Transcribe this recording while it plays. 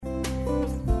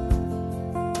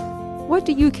What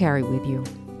do you carry with you?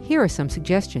 Here are some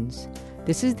suggestions.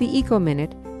 This is the Eco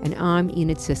Minute, and I'm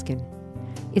Enid Siskin.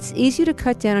 It's easy to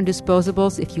cut down on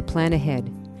disposables if you plan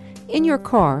ahead. In your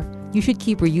car, you should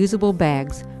keep reusable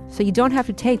bags so you don't have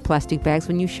to take plastic bags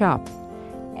when you shop.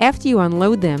 After you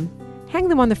unload them, hang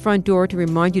them on the front door to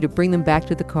remind you to bring them back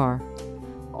to the car.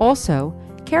 Also,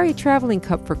 carry a traveling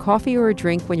cup for coffee or a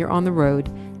drink when you're on the road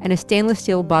and a stainless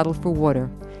steel bottle for water.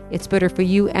 It's better for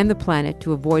you and the planet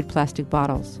to avoid plastic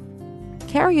bottles.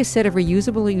 Carry a set of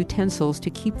reusable utensils to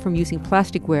keep from using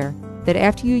plasticware that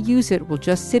after you use it will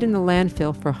just sit in the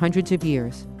landfill for hundreds of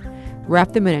years.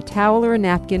 Wrap them in a towel or a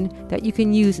napkin that you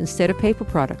can use instead of paper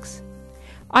products.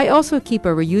 I also keep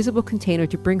a reusable container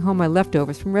to bring home my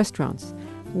leftovers from restaurants.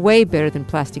 Way better than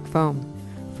plastic foam.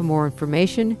 For more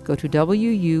information, go to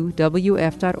wuwf.org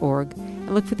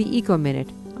and look for the Eco Minute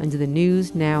under the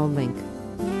News Now link.